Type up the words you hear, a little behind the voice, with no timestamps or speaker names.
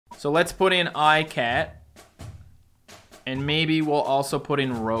So let's put in iCat. And maybe we'll also put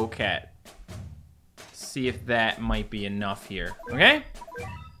in ROWKEY. See if that might be enough here. Okay?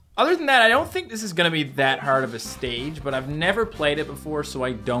 Other than that, I don't think this is gonna be that hard of a stage, but I've never played it before, so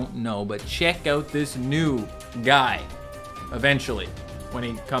I don't know. But check out this new guy, eventually, when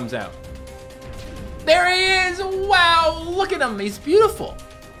he comes out. There he is! Wow, look at him, he's beautiful.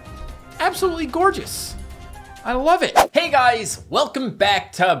 Absolutely gorgeous. I love it. Hey guys, welcome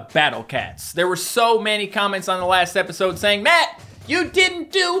back to Battle Cats. There were so many comments on the last episode saying, Matt, you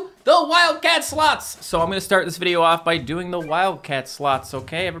didn't do the Wildcat slots. So I'm gonna start this video off by doing the Wildcat slots,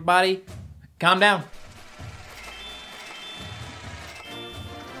 okay, everybody? Calm down.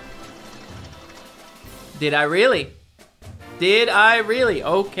 Did I really? Did I really?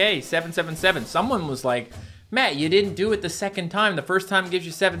 Okay, 777. Someone was like, Matt, you didn't do it the second time. The first time gives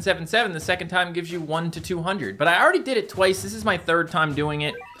you 777, the second time gives you 1 to 200. But I already did it twice. This is my third time doing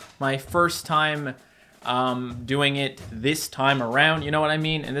it. My first time doing it this time around, you know what I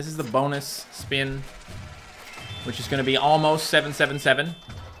mean? And this is the bonus spin, which is gonna be almost 777.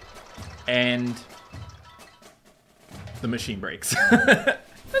 And the machine breaks.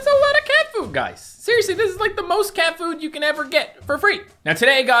 That's a lot of cat food, guys. Seriously, this is like the most cat food you can ever get for free. Now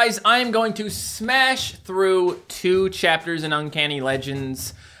today, guys, I am going to smash through 2 chapters in Uncanny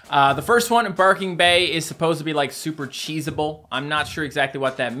Legends. The first one, Barking Bay, is supposed to be like super cheesable. I'm not sure exactly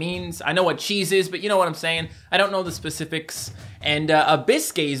what that means. I know what cheese is, but you know what I'm saying. I don't know the specifics. And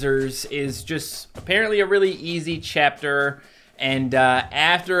Abyss Gazers is just apparently a really easy chapter. And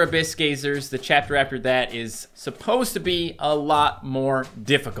after Abyss Gazers, the chapter after that is supposed to be a lot more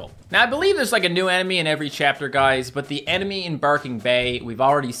difficult. Now, I believe there's like a new enemy in every chapter, guys, but the enemy in Barking Bay, we've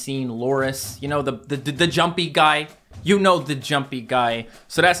already seen Loris, you know, the jumpy guy. You know the jumpy guy,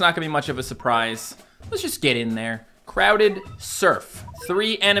 so that's not gonna be much of a surprise. Let's just get in there. Crowded Surf.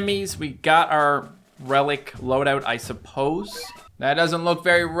 3 enemies, we got our relic loadout, I suppose. That doesn't look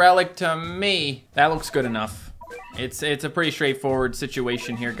very relic to me. That looks good enough. It's a pretty straightforward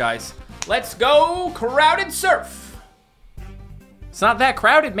situation here, guys. Let's go, Crowded Surf. It's not that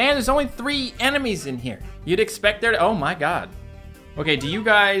crowded, man. There's only 3 enemies in here. You'd expect there to, oh my God. Okay, do you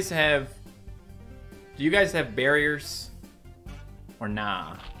guys have barriers or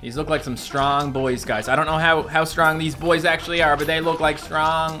nah? These look like some strong boys, guys. I don't know how strong these boys actually are, but they look like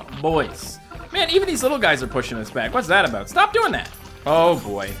strong boys. Man, even these little guys are pushing us back. What's that about? Stop doing that. Oh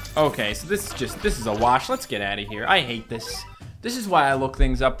boy. Okay, so this is a wash. Let's get out of here. I hate this. This is why I look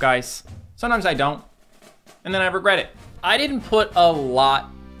things up, guys. Sometimes I don't, and then I regret it. I didn't put a lot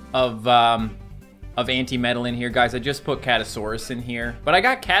of anti-metal in here, guys. I just put Catasaurus in here, but I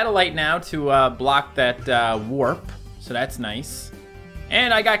got Catalite now to block that warp, so that's nice.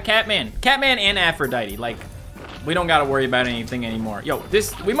 And I got Catman and Aphrodite. Like, we don't gotta worry about anything anymore. Yo,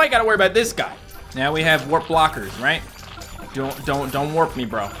 we might gotta worry about this guy. Now we have warp blockers, right? Don't warp me,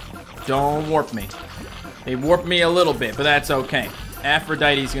 bro. Don't warp me. They warped me a little bit, but that's okay.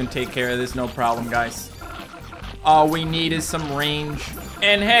 Aphrodite's gonna take care of this, no problem, guys. All we need is some range.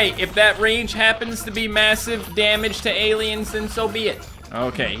 And hey, if that range happens to be massive damage to aliens, then so be it.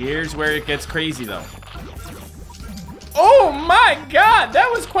 Okay, here's where it gets crazy, though. Oh my God,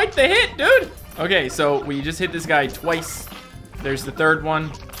 that was quite the hit, dude. Okay, so we just hit this guy twice. There's the third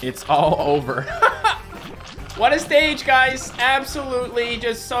one. It's all over. What a stage, guys. Absolutely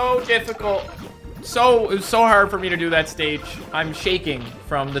just so difficult. It was so hard for me to do that stage. I'm shaking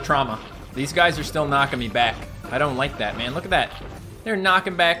from the trauma. These guys are still knocking me back. I don't like that, man. Look at that. They're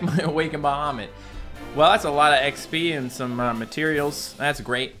knocking back my Awakened Bahamut. Well, that's a lot of XP and some materials. That's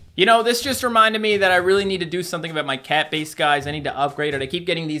great. You know, this just reminded me that I really need to do something about my cat base, guys. I need to upgrade it. I keep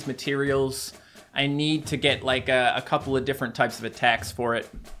getting these materials. I need to get like a couple of different types of attacks for it.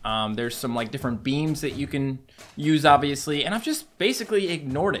 There's some like different beams that you can use, obviously, and I've just basically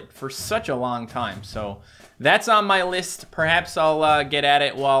ignored it for such a long time. So that's on my list. Perhaps I'll get at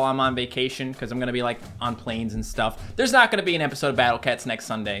it while I'm on vacation, because I'm gonna be like on planes and stuff. There's not gonna be an episode of Battle Cats next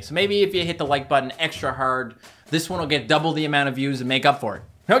Sunday, so maybe if you hit the like button extra hard, this one will get double the amount of views and make up for it.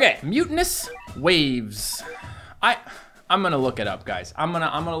 Okay, Mutinous Waves. I'm gonna look it up, guys. I'm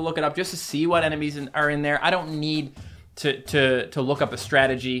gonna look it up just to see what enemies are in there. I don't need to look up a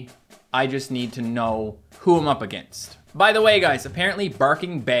strategy. I just need to know who I'm up against. By the way, guys, apparently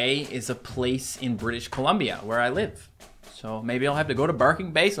Barking Bay is a place in British Columbia where I live. So maybe I'll have to go to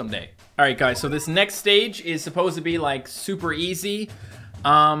Barking Bay someday. All right, guys, so this next stage is supposed to be like super easy,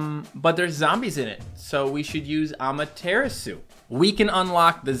 but there's zombies in it. So we should use Amaterasu. We can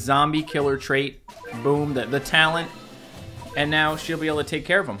unlock the zombie killer trait, boom, the talent, and now she'll be able to take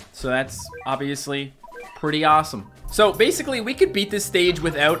care of them. So that's obviously pretty awesome. So basically, we could beat this stage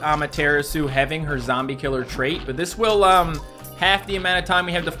without Amaterasu having her zombie killer trait, but this will half the amount of time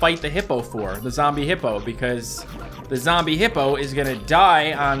we have to fight the hippo for, the zombie hippo, because the zombie hippo is gonna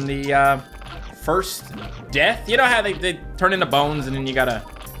die on the first death. You know how they turn into bones and then you gotta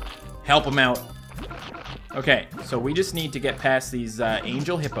help them out. Okay, so we just need to get past these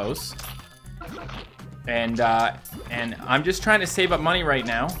angel hippos. And I'm just trying to save up money right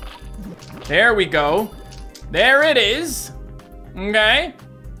now. There we go. There it is. Okay.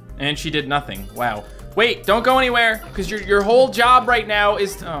 And she did nothing. Wow. Wait, don't go anywhere, because your whole job right now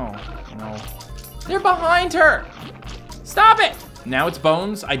is... Oh, no. They're behind her. Stop it. Now it's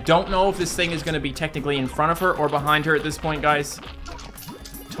bones. I don't know if this thing is going to be technically in front of her or behind her at this point, guys.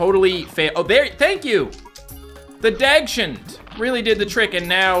 Totally fail. Oh, there. Thank you. The Dagshund really did the trick, and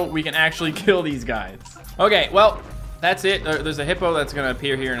now we can actually kill these guys. Okay, well, that's it. There's a hippo that's going to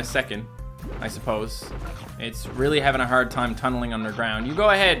appear here in a second, I suppose. It's really having a hard time tunneling underground. You go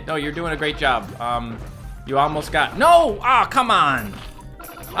ahead. No, you're doing a great job. You almost got... No! Ah, oh, come on.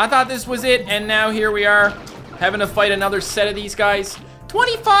 I thought this was it, and now here we are having to fight another set of these guys.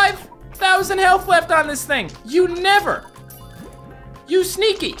 25,000 health left on this thing. You never. You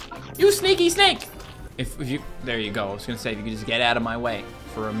sneaky. You sneaky snake. If you... There you go. I was going to say, if you could just get out of my way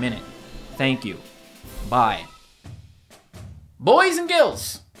for a minute. Thank you. Bye. Boys and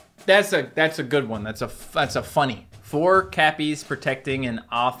girls. That's a good one. That's a funny. 4 Cappies protecting an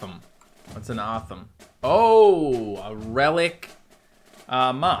Otham. What's an Otham? Oh, a relic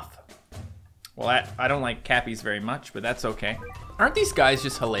moth. Well, I don't like Cappies very much, but that's okay. Aren't these guys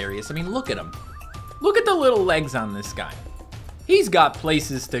just hilarious? I mean, look at them. Look at the little legs on this guy. He's got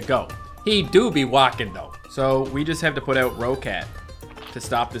places to go. He do be walking though. So we just have to put out Rowcat to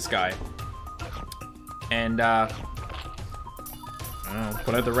stop this guy. And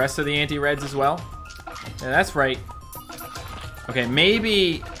put out the rest of the anti-reds as well. Yeah, that's right. Okay,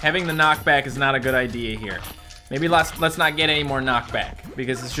 maybe having the knockback is not a good idea here. Maybe let's not get any more knockback,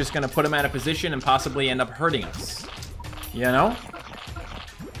 because it's just gonna put him out of position and possibly end up hurting us. You know?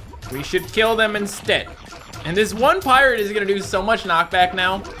 We should kill them instead. And this one pirate is gonna do so much knockback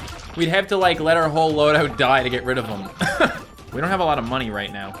now, we'd have to like let our whole loadout die to get rid of them. We don't have a lot of money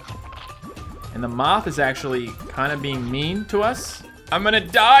right now. And the moth is actually kind of being mean to us. I'm gonna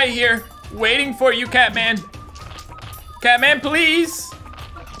die here, waiting for you, Catman. Catman, please.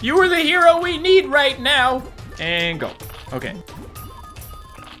 You are the hero we need right now. And go. Okay.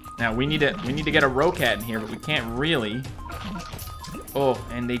 Now we need to get a Rowcat in here, but we can't really. Oh,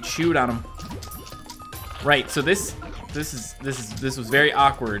 and they chewed on him. Right. So this was very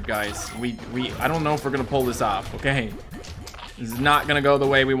awkward, guys. I don't know if we're gonna pull this off. Okay. This is not gonna go the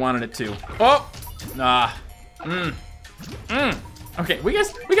way we wanted it to. Oh. Nah. Okay, we gotta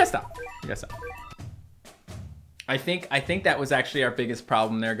stop. We gotta stop. I think that was actually our biggest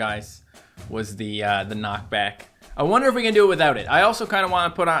problem there, guys. Was the knockback. I wonder if we can do it without it. I also kind of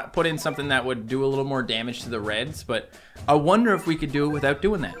want to put in something that would do a little more damage to the reds, but I wonder if we could do it without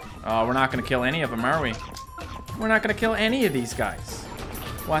doing that. Oh, we're not gonna kill any of them, are we? We're not gonna kill any of these guys.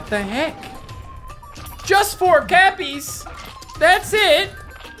 What the heck? Just 4 Cappies. That's it.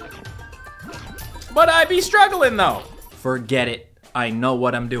 But I be struggling though. Forget it. I know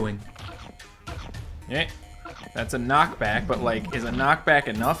what I'm doing. Yeah, that's a knockback, but like, is a knockback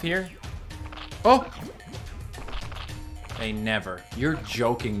enough here? Oh! They never. You're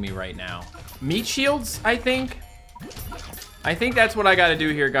joking me right now. Meat shields, I think? I think that's what I gotta do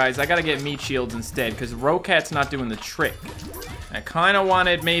here, guys. I gotta get meat shields instead, because Rowcat's not doing the trick. I kinda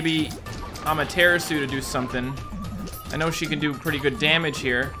wanted maybe Amaterasu to do something. I know she can do pretty good damage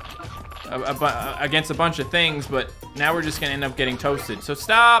here against a bunch of things, but now we're just gonna end up getting toasted. So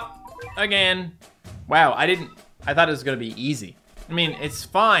stop again. Wow, I thought it was gonna be easy. I mean, it's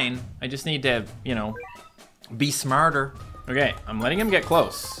fine. I just need to, you know, be smarter. Okay, I'm letting him get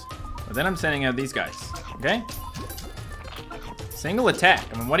close, but then I'm sending out these guys. Okay. Single attack.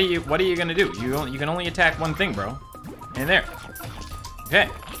 I mean, what are you gonna do? You can only attack one thing, bro. And there. Okay.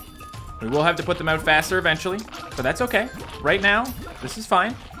 We will have to put them out faster eventually, but that's okay. Right now, this is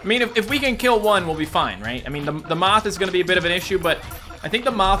fine. I mean, if we can kill one, we'll be fine, right? I mean, the moth is gonna be a bit of an issue, but I think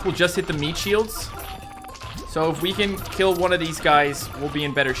the moth will just hit the meat shields. So if we can kill one of these guys, we'll be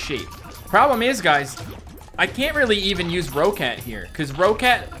in better shape. Problem is, guys, I can't really even use Rowcat here, because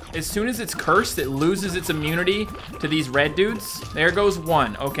Rowcat, as soon as it's cursed, it loses its immunity to these red dudes. There goes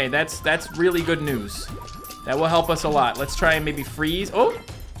one. Okay, that's really good news. That will help us a lot. Let's try and maybe freeze. Oh,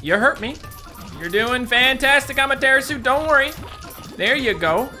 you hurt me. You're doing fantastic, Amaterasu. Don't worry. There you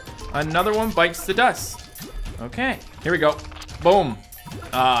go. Another one bites the dust. Okay, here we go. Boom.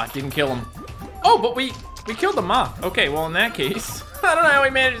 Ah, didn't kill him. Oh, but We killed the moth. Okay, well, in that case, I don't know how we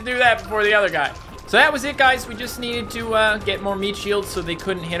managed to do that before the other guy. So that was it, guys. We just needed to get more meat shields so they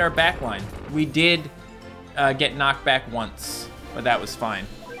couldn't hit our back line. We did get knocked back once, but that was fine.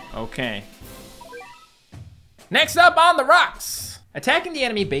 Okay. Next up on the rocks. Attacking the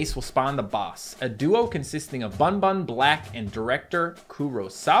enemy base will spawn the boss, a duo consisting of Bun Bun Black and Director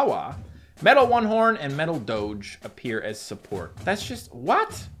Kurosawa. Metal One Horn and Metal Doge appear as support. That's just,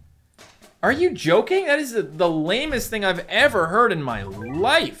 what? Are you joking? That is the lamest thing I've ever heard in my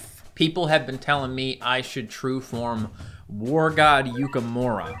life. People have been telling me I should true form War God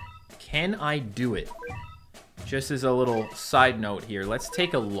Yukimura. Can I do it? Just as a little side note here, let's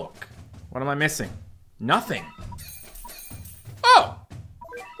take a look. What am I missing? Nothing. Oh,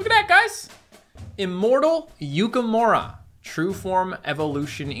 look at that, guys. Immortal Yukimura. True form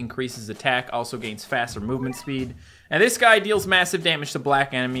evolution increases attack, also gains faster movement speed. And this guy deals massive damage to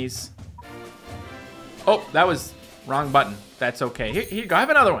black enemies. Oh, that was wrong button. That's okay. Here you go, I have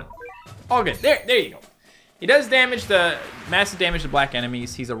another one. All good, there you go. He does massive damage to black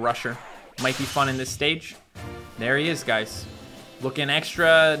enemies. He's a rusher. Might be fun in this stage. There he is, guys. Looking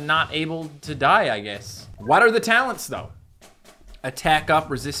extra not able to die, I guess. What are the talents, though? Attack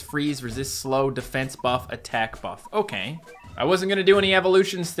up, resist freeze, resist slow, defense buff, attack buff. Okay. I wasn't gonna do any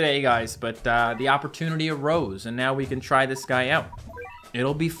evolutions today, guys, but the opportunity arose, and now we can try this guy out.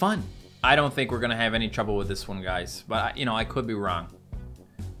 It'll be fun. I don't think we're gonna have any trouble with this one, guys, but you know, I could be wrong.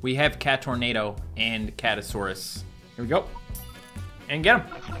 We have Cat Tornado and Catasaurus. Here we go. And get him.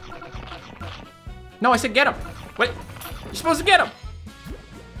 No, I said get him. Wait, you're supposed to get him.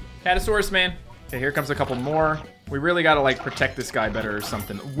 Catasaurus, man. Okay, here comes a couple more. We really gotta like protect this guy better or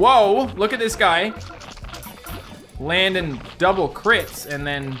something. Whoa, look at this guy. Landing double crits and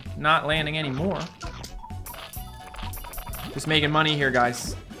then not landing anymore. Just making money here,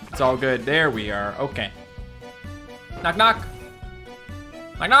 guys. It's all good. There we are. Okay. Knock, knock.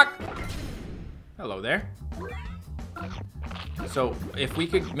 Knock, knock. Hello there. So if we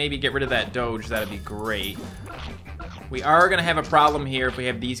could maybe get rid of that Doge, that'd be great. We are gonna have a problem here if we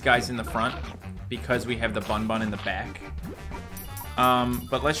have these guys in the front because we have the Bun Bun in the back.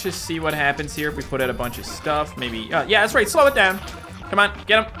 But let's just see what happens here if we put out a bunch of stuff. Maybe, yeah, that's right, slow it down. Come on,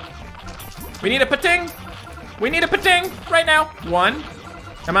 get him. We need a pating. We need a pating right now. One,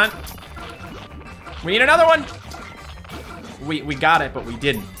 come on. We need another one. We got it, but we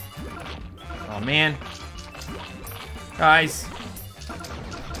didn't. Oh man. Guys.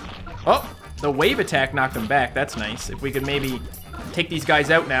 Oh, the wave attack knocked them back. That's nice. If we could maybe take these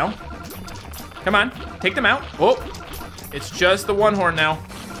guys out now. Come on, take them out. Oh, it's just the one horn now.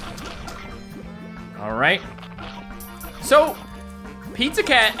 All right. So, Pizza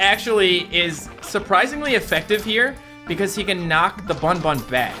Cat actually is surprisingly effective here because he can knock the Bun Bun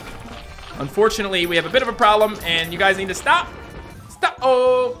back. Unfortunately, we have a bit of a problem and you guys need to stop. Stop,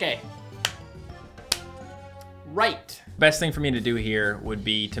 okay. Right. Best thing for me to do here would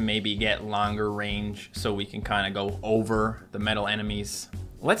be to maybe get longer range so we can kind of go over the metal enemies.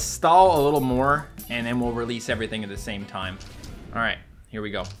 Let's stall a little more and then we'll release everything at the same time. All right, here we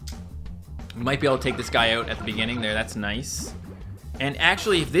go. We might be able to take this guy out at the beginning there, that's nice. And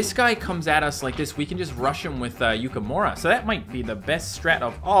actually, if this guy comes at us like this, we can just rush him with Yukimura. So that might be the best strat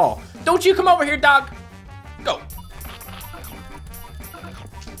of all. Don't you come over here, dog. Go.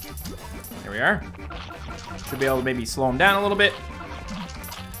 There we are. Should be able to maybe slow him down a little bit.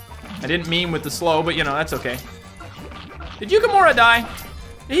 I didn't mean with the slow, but you know, that's okay. Did Yukimura die?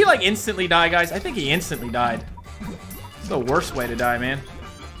 Did he like instantly die, guys? I think he instantly died. It's the worst way to die, man.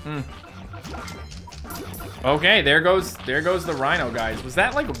 Okay, there goes the rhino, guys. Was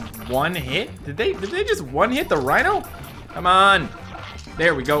that like one hit? Did they just one hit the rhino? Come on.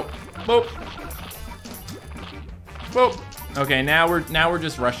 There we go. Boop. Boop. Okay, now we're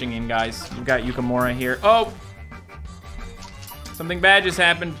just rushing in, guys. We've got Yukimura here. Oh! Something bad just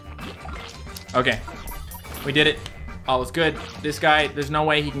happened. Okay. We did it. All is good. This guy, there's no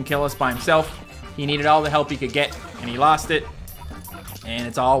way he can kill us by himself. He needed all the help he could get, and he lost it. And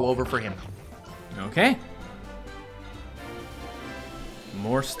it's all over for him. Okay.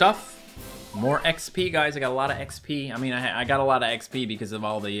 More stuff. More XP, guys. I got a lot of XP. I mean, I got a lot of XP because of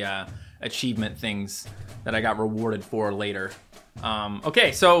all the achievement things that I got rewarded for later.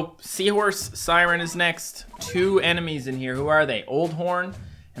 Okay, so Seahorse Siren is next. 2 enemies in here. Who are they? Old Horn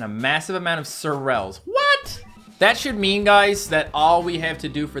and a massive amount of Sorrels. What? That should mean, guys, that all we have to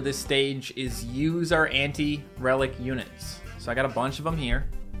do for this stage is use our anti-relic units. So I got a bunch of them here.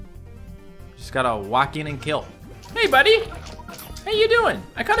 Just gotta walk in and kill. Hey, buddy. How you doing?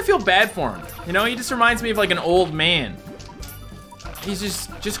 I kind of feel bad for him. You know, he just reminds me of like an old man. He's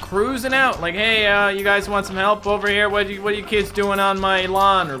just cruising out. Like, hey, you guys want some help over here? What are you kids doing on my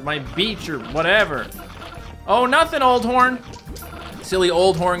lawn or my beach or whatever? Oh, nothing, Old Horn. Silly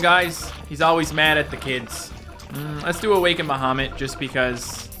Old Horn, guys. He's always mad at the kids. Let's do Awaken Bahamut just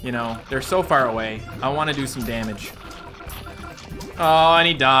because, you know, they're so far away. I want to do some damage. Oh, and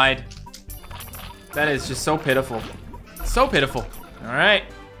he died. That is just so pitiful. So pitiful. All right.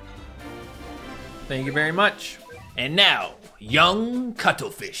 Thank you very much. And now, young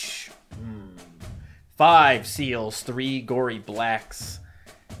cuttlefish. 5 seals, 3 gory blacks.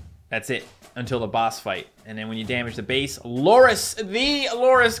 That's it until the boss fight. And then when you damage the base, Loris, the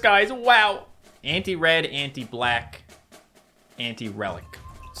Loris, guys. Wow. Anti-red, anti-black, anti-relic.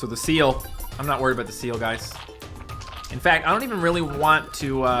 So the seal, I'm not worried about the seal, guys. In fact, I don't even really want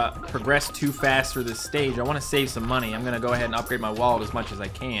to progress too fast through this stage. I want to save some money. I'm going to go ahead and upgrade my wallet as much as I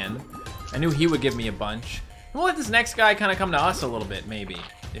can. I knew he would give me a bunch. We'll let this next guy kind of come to us a little bit, maybe.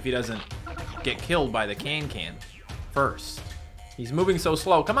 If he doesn't get killed by the can first. He's moving so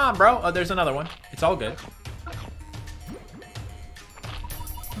slow. Come on, bro. Oh, there's another one. It's all good.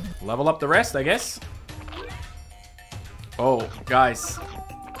 Level up the rest, I guess. Oh, guys.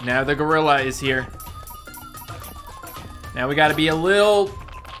 Now the gorilla is here. Now we gotta be a little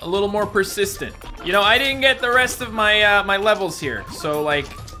more persistent. You know, I didn't get the rest of my my levels here. So, like,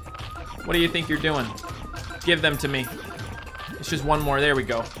 what do you think you're doing? Give them to me. It's just one more. There we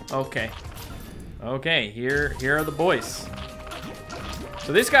go. Okay. Okay, here are the boys.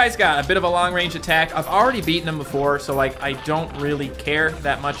 So this guy's got a bit of a long-range attack. I've already beaten him before, so like I don't really care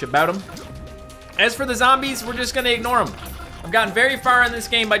that much about him. As for the zombies, we're just gonna ignore them. I've gotten very far in this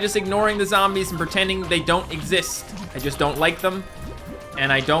game by just ignoring the zombies and pretending they don't exist. I just don't like them,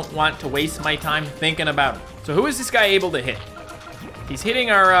 and I don't want to waste my time thinking about them. So who is this guy able to hit? He's hitting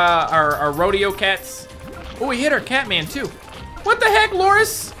our rodeo cats. Oh, he hit our Catman too. What the heck,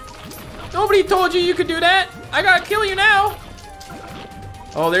 Loris? Nobody told you could do that. I gotta kill you now.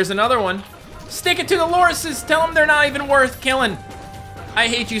 Oh, there's another one. Stick it to the Lorises. Tell them they're not even worth killing. I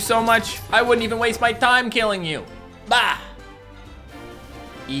hate you so much, I wouldn't even waste my time killing you. Bah.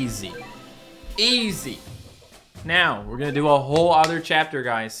 Easy. Easy. Now, we're gonna do a whole other chapter,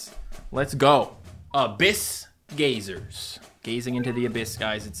 guys. Let's go. Abyss Gazers. Gazing into the abyss,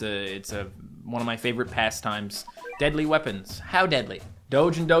 guys. It's one of my favorite pastimes. Deadly weapons. How deadly?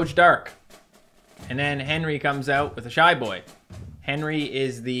 Doge and Doge Dark. And then Henry comes out with a Shy Boy. Henry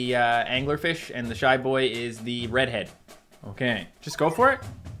is the anglerfish, and the Shy Boy is the redhead. Okay, just go for it.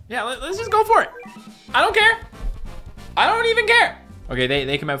 Yeah, let's just go for it. I don't care. I don't even care. Okay,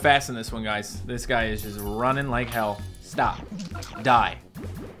 they come out fast in this one, guys. This guy is just running like hell. Stop. Die.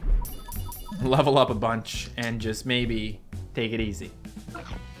 Level up a bunch and just maybe take it easy.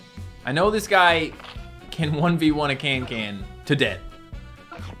 I know this guy can 1v1 a can to death.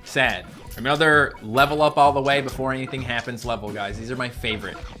 Sad. Another level up all the way before anything happens level, guys. These are my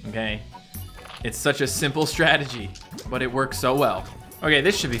favorite, okay? It's such a simple strategy, but it works so well. Okay,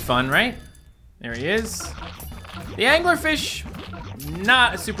 this should be fun, right? There he is. The anglerfish,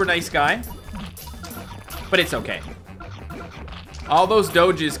 not a super nice guy, but it's okay. All those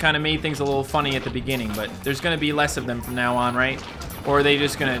doges kind of made things a little funny at the beginning, but there's gonna be less of them from now on, right? Or are they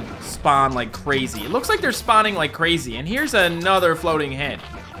just gonna spawn like crazy? It looks like they're spawning like crazy, and here's another floating head.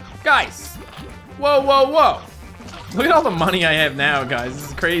 Guys, whoa, whoa, whoa. Look at all the money I have now, guys. This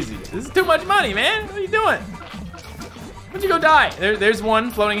is crazy. This is too much money, man. What are you doing? Why'd you go die? There's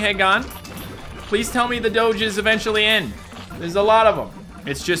one floating head gone. Please tell me the doges eventually end. There's a lot of them.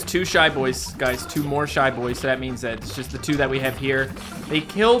 It's just 2 Shy Boys, guys. 2 more Shy Boys, so that means that it's just the 2 that we have here. They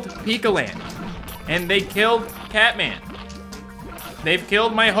killed Pikaland, and they killed Catman. They've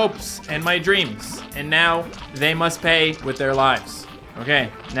killed my hopes and my dreams, and now they must pay with their lives.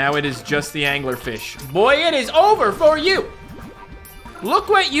 Okay, now it is just the anglerfish. Boy, it is over for you. Look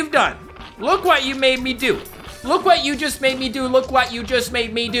what you've done. Look what you made me do. Look what you just made me do. Look what you just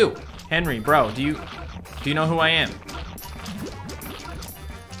made me do. Henry, bro, do you know who I am?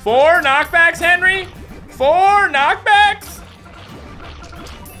 4 knockbacks, Henry? 4 knockbacks?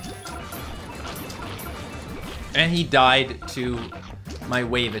 And he died to my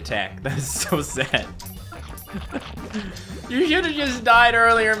wave attack. That is so sad. You should have just died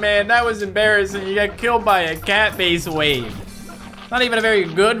earlier, man. That was embarrassing. You got killed by a cat-based wave. Not even a very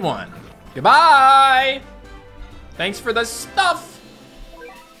good one. Goodbye. Thanks for the stuff.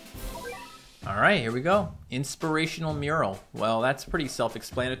 All right, here we go. Inspirational mural. Well, that's pretty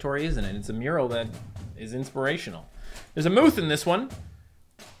self-explanatory, isn't it? It's a mural that is inspirational. There's a moose in this one,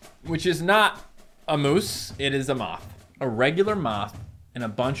 which is not a moose. It is a moth. A regular moth and a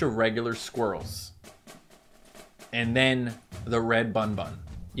bunch of regular squirrels. and then the red bun bun.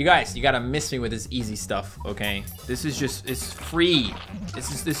 You guys, you gotta miss me with this easy stuff, okay? This is just, it's free.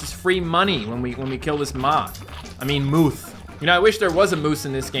 This is free money when we kill this moth. I mean, moose. You know, I wish there was a moose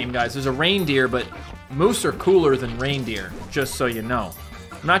in this game, guys. There's a reindeer, but moose are cooler than reindeer, just so you know.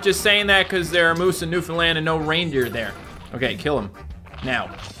 I'm not just saying that because there are moose in Newfoundland and no reindeer there. Okay, kill him.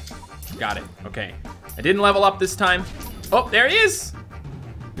 Now. Got it, okay. I didn't level up this time. Oh, there he is.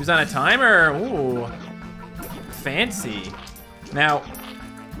 He was on a timer, ooh. Fancy. Now,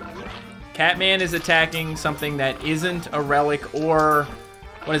 Catman is attacking something that isn't a relic or,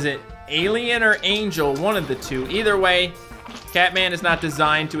 what is it? Alien or angel, one of the two. Either way, Catman is not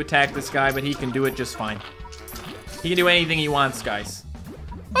designed to attack this guy, but he can do it just fine. He can do anything he wants, guys.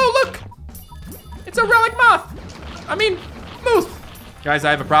 Oh, look! It's a relic moth! I mean, moose! Guys,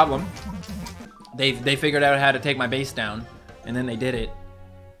 I have a problem. They figured out how to take my base down, and then they did it.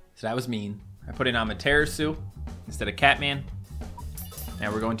 So that was mean. I put in Amaterasu instead of Catman.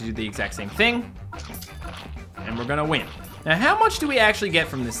 Now we're going to do the exact same thing, and we're gonna win. Now, how much do we actually get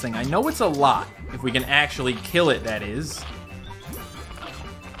from this thing? I know it's a lot, if we can actually kill it, that is.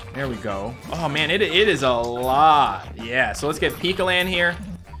 There we go. Oh man, it is a lot. Yeah, so let's get Pikaland here,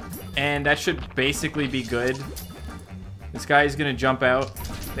 and that should basically be good. This guy is gonna jump out.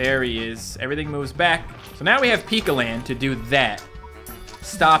 There he is. Everything moves back. So now we have Pikaland to do that.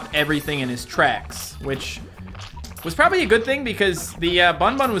 Stop everything in his tracks, which was probably a good thing because the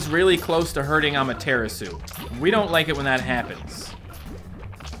Bun Bun was really close to hurting Amaterasu. We don't like it when that happens.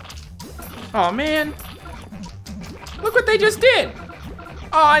 Oh man. Look what they just did.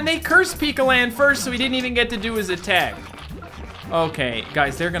 Oh, and they cursed Pikaland first, so he didn't even get to do his attack. Okay,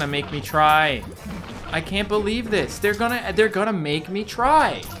 guys, they're gonna make me try. I can't believe this. They're gonna make me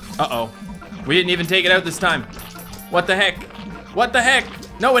try. Uh-oh. We didn't even take it out this time. What the heck? What the heck?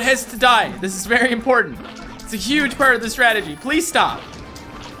 No, it has to die. This is very important. It's a huge part of the strategy. Please stop.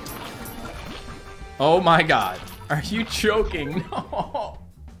 Oh my God. Are you joking? No.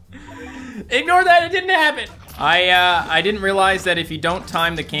 Ignore that, it didn't happen. I didn't realize that if you don't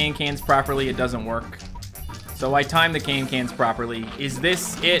time the cans properly, it doesn't work. So I timed the cans properly. Is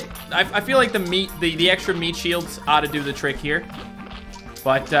this it? I feel like the extra meat shields ought to do the trick here.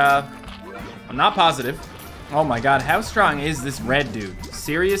 But I'm not positive. Oh my God, how strong is this red dude?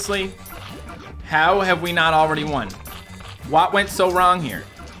 Seriously? How have we not already won? What went so wrong here?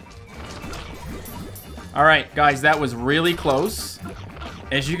 All right, guys, that was really close.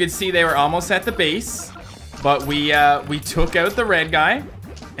 As you can see, they were almost at the base, but we took out the red guy,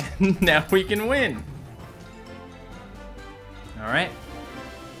 and now we can win. All right,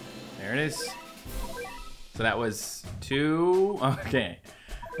 there it is. So that was 2, okay.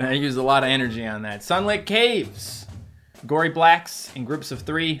 I used a lot of energy on that. Sunlit Caves. Gory Blacks in groups of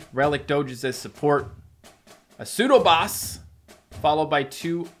 3. Relic Doges as support. A pseudo boss, followed by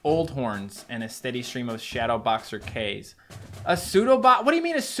 2 old horns and a steady stream of Shadow Boxer Ks. A pseudo boss? What do you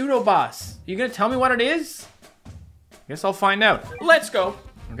mean a pseudo boss? You gonna tell me what it is? Guess I'll find out. Let's go.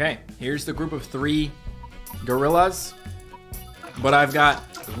 Okay, here's the group of 3 gorillas, but I've got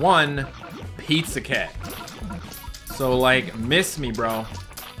 1 pizza cat. So like, miss me, bro,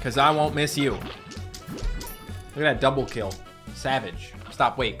 because I won't miss you. Look at that double kill. Savage.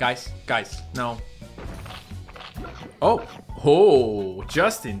 Stop, wait, guys, no. Oh,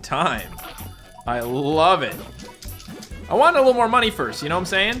 just in time. I love it. I want a little more money first, you know what I'm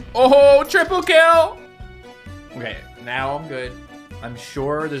saying? Oh, triple kill! Okay, now I'm good. I'm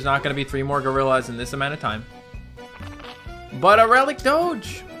sure there's not gonna be 3 more gorillas in this amount of time. But a relic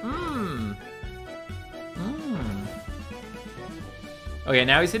doge. Okay,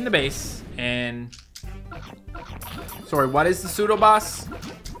 now he's hitting the base, and... Sorry, what is the pseudo boss?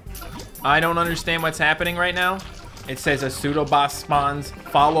 I don't understand what's happening right now. It says a pseudo boss spawns,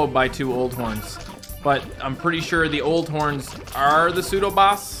 followed by 2 old horns. But I'm pretty sure the old horns are the pseudo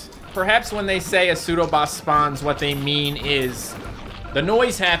boss. Perhaps when they say a pseudo boss spawns, what they mean is the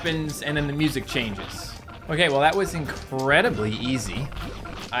noise happens and then the music changes. Okay, well that was incredibly easy.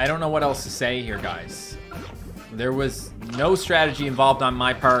 I don't know what else to say here, guys. There was no strategy involved on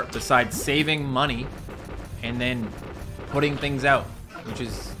my part besides saving money and then putting things out, which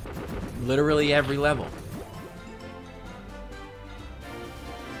is literally every level.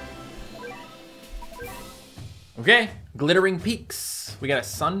 Okay, Glittering Peaks. We got a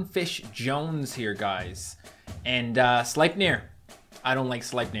Sunfish Jones here, guys. And Sleipnir. I don't like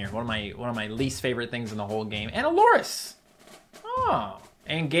Sleipnir. One of my least favorite things in the whole game. And a Loris. Oh.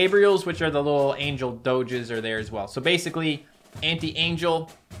 And Gabriel's, which are the little angel doges, are there as well. So basically,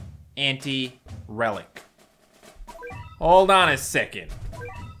 anti-angel, anti-relic. Hold on a second.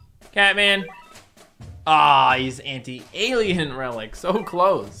 Catman, Ah, he's anti-alien relic. So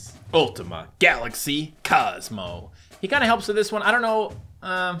close. Ultima Galaxy Cosmo. He kind of helps with this one. I don't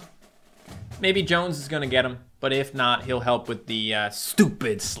know. Maybe Jones is going to get him. But if not, he'll help with the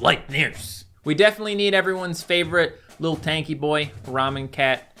stupid Sleipnirs. We definitely need everyone's favorite little tanky boy, Ramen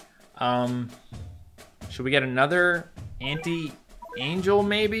Cat. Should we get another anti-angel,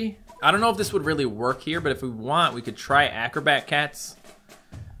 maybe? I don't know if this would really work here, but if we want, we could try Acrobat Cats.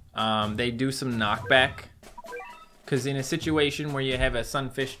 They do some knockback. Because in a situation where you have a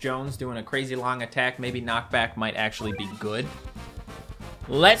Sunfish Jones doing a crazy long attack, maybe knockback might actually be good.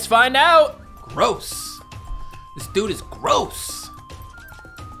 Let's find out! Gross. This dude is gross.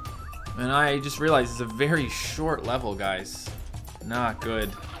 And I just realized it's a very short level, guys. Not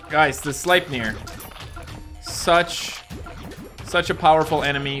good. Guys, the Sleipnir. Such a powerful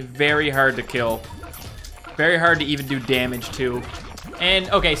enemy. Very hard to kill. Very hard to even do damage to. And,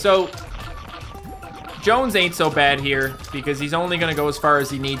 okay, so Jones ain't so bad here because he's only going to go as far as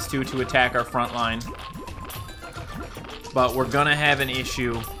he needs to attack our front line. But we're going to have an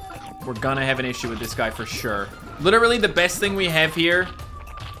issue. We're going to have an issue with this guy for sure. Literally, the best thing we have here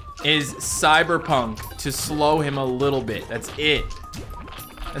is Cyberpunk to slow him a little bit. That's it.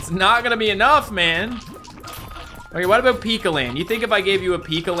 That's not going to be enough, man. Okay, what about Pikaland? You think if I gave you a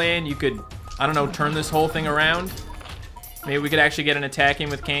Pikaland, you could, I don't know, turn this whole thing around? Maybe we could actually get an attack in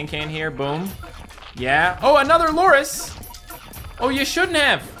with Can here. Boom. Yeah. Oh, another Loris. Oh, you shouldn't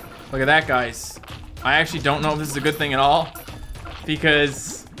have. Look at that, guys. I actually don't know if this is a good thing at all.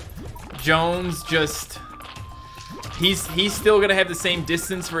 Because Jones just... He's still going to have the same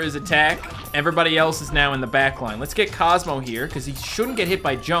distance for his attack. Everybody else is now in the back line. Let's get Cosmo here, because he shouldn't get hit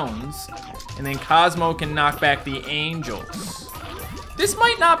by Jones. And then Cosmo can knock back the Angels. This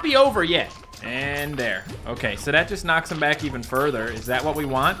might not be over yet. And there. Okay, so that just knocks him back even further. Is that what we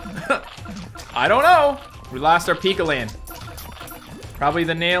want? I don't know. We lost our Pikaland. Probably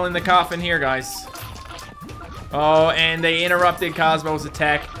the nail in the coffin here, guys. Oh, and they interrupted Cosmo's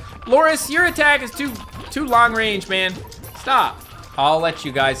attack. Loris, your attack is too long range, man. Stop. I'll let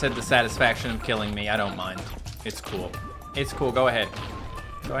you guys have the satisfaction of killing me. I don't mind. It's cool. It's cool. Go ahead.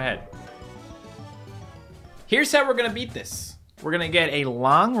 Go ahead. Here's how we're going to beat this. We're going to get a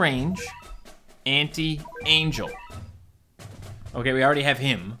long range anti-angel. Okay, we already have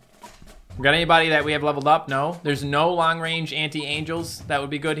him. We got anybody that we have leveled up? No. There's no long range anti-angels. That would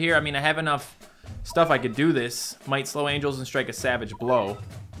be good here. I mean, I have enough stuff I could do this. Might slow angels and strike a savage blow.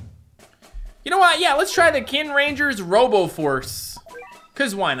 You know what? Yeah, let's try the Kin Rangers Robo Force.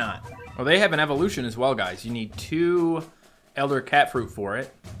 Because why not? Well, they have an evolution as well, guys. You need 2 Elder Cat Fruit for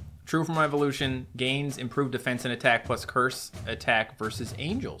it. True from evolution, gains improved defense and attack plus curse attack versus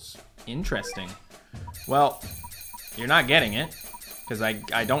angels. Interesting. Well, you're not getting it. Because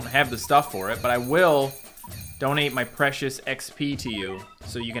I don't have the stuff for it. But I will donate my precious XP to you.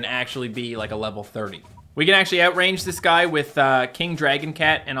 So you can actually be like a level 30. We can actually outrange this guy with King Dragon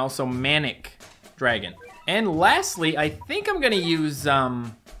Cat and also Manic Dragon. And lastly, I think I'm gonna use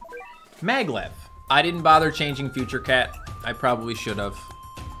Maglev. I didn't bother changing Future Cat. I probably should have.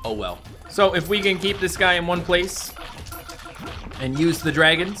 Oh well. So if we can keep this guy in one place and use the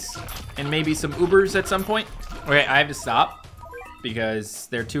dragons and maybe some Ubers at some point. Okay, I have to stop because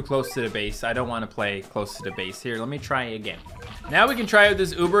they're too close to the base. I don't want to play close to the base. Here, let me try again. Now we can try out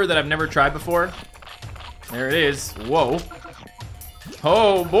this Uber that I've never tried before. There it is. Whoa.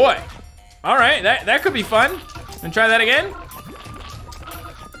 Oh, boy. All right, that could be fun. And try that again.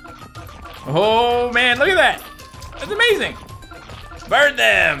 Oh, man, look at that. That's amazing. Burn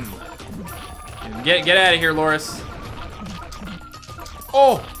them. Get out of here, Loris.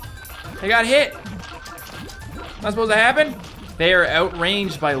 Oh, they got hit. Not supposed to happen. They are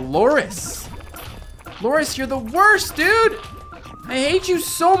outranged by Loris. Loris, you're the worst, dude. I hate you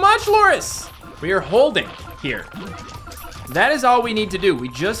so much, Loris. We are holding here. That is all we need to do. We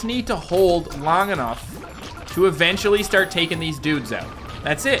just need to hold long enough to eventually start taking these dudes out.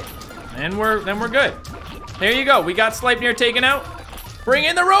 That's it. And then we're good. There you go. We got Sleipnir taken out. Bring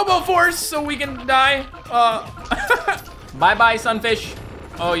in the Robo Force so we can die. Bye-bye, Sunfish.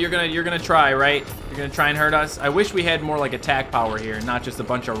 Oh, you're gonna try, right? You're gonna try and hurt us? I wish we had more like attack power here, not just a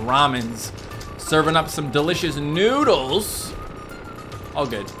bunch of ramens serving up some delicious noodles. All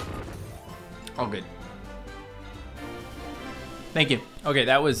good. All good. Thank you. Okay,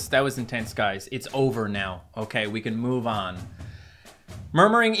 that was intense, guys. It's over now. Okay, we can move on.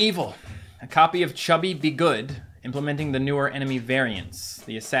 Murmuring Evil. A copy of Chubby Be Good, implementing the newer enemy variants.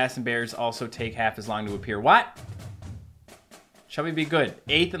 The assassin bears also take half as long to appear. What? Chubby Be Good.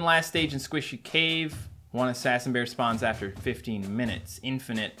 8th and last stage in Squishy Cave. One assassin bear spawns after 15 minutes.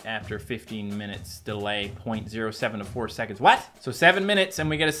 Infinite after 15 minutes. Delay 0.07 to 4 seconds. What? So 7 minutes and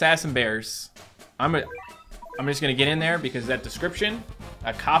we get assassin bears. I'm just gonna get in there because that description,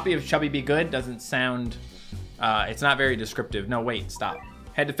 a copy of Chubby Be Good doesn't sound, it's not very descriptive. No, wait, stop.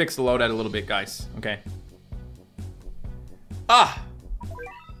 Had to fix the loadout a little bit, guys. Okay. Ah!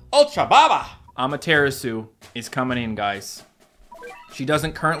 Ultra Baba! Amaterasu is coming in, guys. She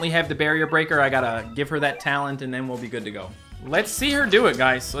doesn't currently have the barrier breaker. I gotta give her that talent and then we'll be good to go. Let's see her do it,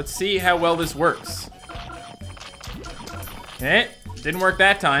 guys. Let's see how well this works. Okay, didn't work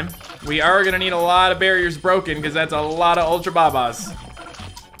that time. We are gonna need a lot of barriers broken because that's a lot of Ultra Babas.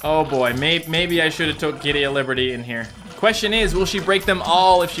 Oh boy, maybe I should have took Gideon Liberty in here. Question is, will she break them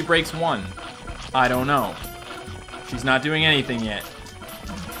all if she breaks one? I don't know. She's not doing anything yet.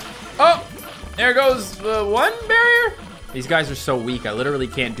 Oh, there goes the one barrier. These guys are so weak. I literally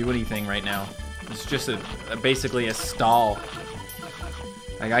can't do anything right now. It's just basically a stall.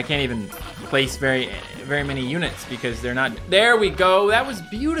 Like I can't even place very many units because they're not. There we go. That was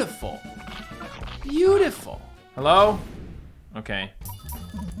beautiful. Beautiful. Hello? Okay.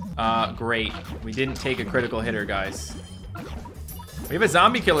 Great. We didn't take a critical hitter, guys. We have a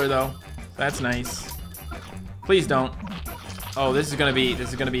zombie killer though. That's nice. Please don't. Oh, this is gonna be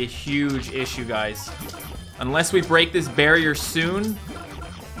a huge issue, guys. Unless we break this barrier soon,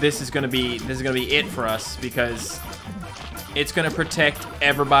 this is gonna be it for us because it's gonna protect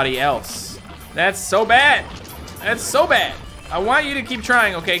everybody else. That's so bad. That's so bad. I want you to keep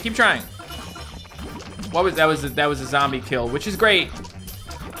trying, okay? Keep trying. What was that? Was a zombie kill, which is great.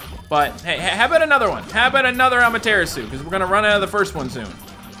 But hey, how about another one? How about another Amaterasu? Because we're gonna run out of the first one soon.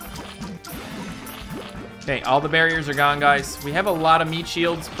 Okay, all the barriers are gone, guys. We have a lot of meat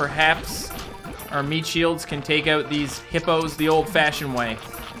shields. Perhaps our meat shields can take out these hippos the old-fashioned way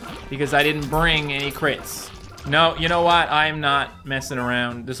because I didn't bring any crits. No, you know what? I am not messing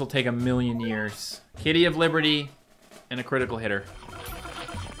around. This will take a million years. Kitty of Liberty and a critical hitter.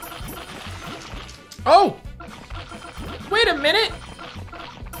 Oh! Wait a minute!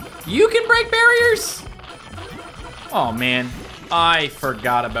 You can break barriers? Oh man, I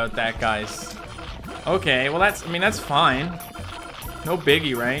forgot about that, guys. Okay, well that's fine. No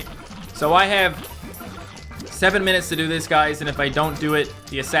biggie, right? So I have 7 minutes to do this, guys, and if I don't do it,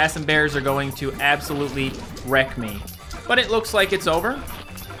 the assassin bears are going to absolutely wreck me. But it looks like it's over,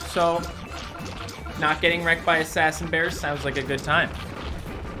 so not getting wrecked by assassin bears sounds like a good time.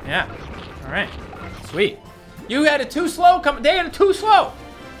 Yeah, all right, sweet. You had it too slow, they had it too slow.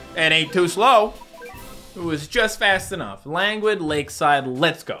 It ain't too slow. It was just fast enough. Languid Lakeside,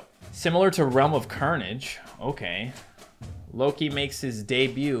 let's go. Similar to Realm of Carnage, okay. Loki makes his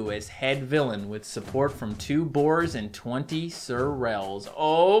debut as head villain with support from 2 boars and 20 sorrels.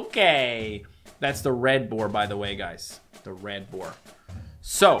 Okay. That's the red boar, by the way, guys. The red boar.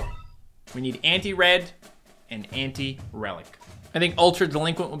 So, we need anti-red and anti-relic. I think Ultra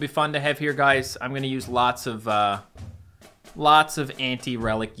Delinquent will be fun to have here, guys. I'm gonna use lots of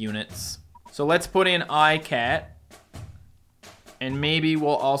anti-relic units. So let's put in iCat. And maybe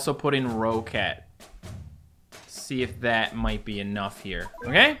we'll also put in Rowcat. See if that might be enough here,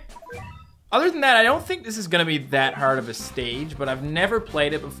 okay? Other than that, I don't think this is gonna be that hard of a stage, but I've never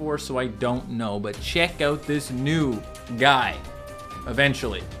played it before, so I don't know. But check out this new guy,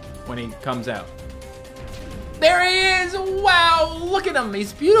 eventually, when he comes out. There he is, wow, look at him,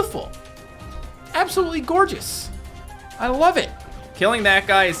 he's beautiful. Absolutely gorgeous. I love it. Killing that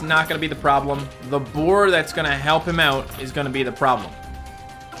guy is not gonna be the problem. The boar that's gonna help him out is gonna be the problem.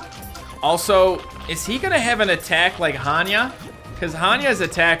 Also, is he gonna have an attack like Hanya? Because Hanya's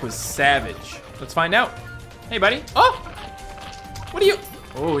attack was savage. Let's find out. Hey, buddy. Oh! What are you?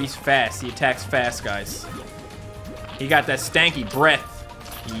 Oh, he's fast. He attacks fast, guys. He got that stanky breath.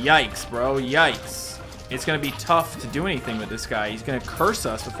 Yikes, bro. Yikes. It's gonna be tough to do anything with this guy. He's gonna curse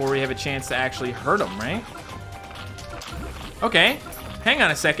us before we have a chance to actually hurt him, right? Okay. Hang on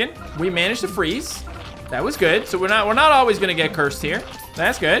a second. We managed to freeze. That was good. So we're not always gonna get cursed here.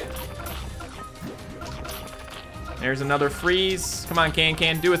 That's good. There's another freeze. Come on,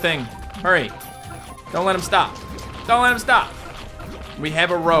 Can, do a thing. Hurry. Don't let him stop. Don't let him stop. We have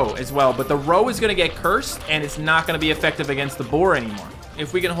a row as well, but the row is gonna get cursed and it's not gonna be effective against the boar anymore.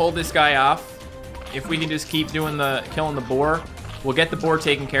 If we can hold this guy off, if we can just keep doing killing the boar, we'll get the boar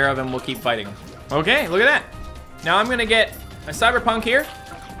taken care of and we'll keep fighting him. Okay, look at that. Now I'm gonna get a cyberpunk here.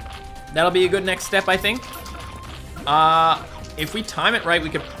 That'll be a good next step, I think. If we time it right, we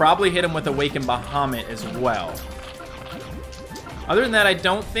could probably hit him with Awakened Bahamut as well. Other than that, I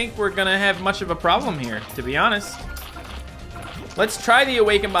don't think we're gonna have much of a problem here, to be honest. Let's try the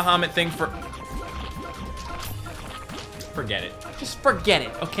Awakened Bahamut thing for... forget it. Just forget it,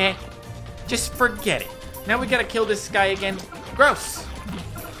 okay? Just forget it. Now we gotta kill this guy again. Gross.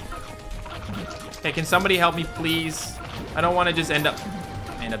 Hey, can somebody help me, please? I don't want to just end up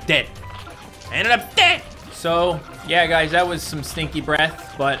dead. I ended up dead. So, yeah, guys, that was some stinky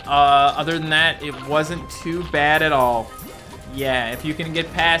breath. But other than that, it wasn't too bad at all. Yeah, if you can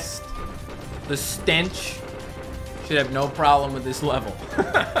get past the stench, you should have no problem with this level.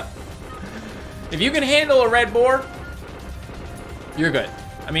 If you can handle a red boar, you're good.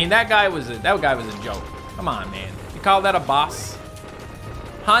 I mean, that guy was a joke. Come on, man. You call that a boss?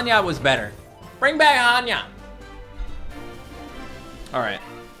 Hanya was better. Bring back Hanya. All right.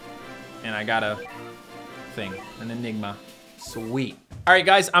 And I got a thing, an enigma. Sweet. All right,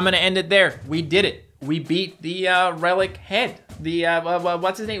 guys, I'm gonna end it there. We did it. We beat the relic head. The,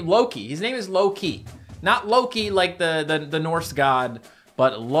 what's his name? Loki. His name is Loki. Not Loki like the Norse god,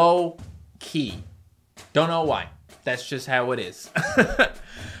 but LOWKEY. Don't know why. That's just how it is.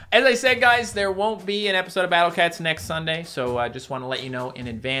 As I said, guys, there won't be an episode of Battle Cats next Sunday, so I just want to let you know in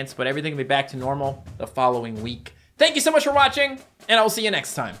advance, but everything will be back to normal the following week. Thank you so much for watching, and I will see you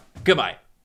next time. Goodbye.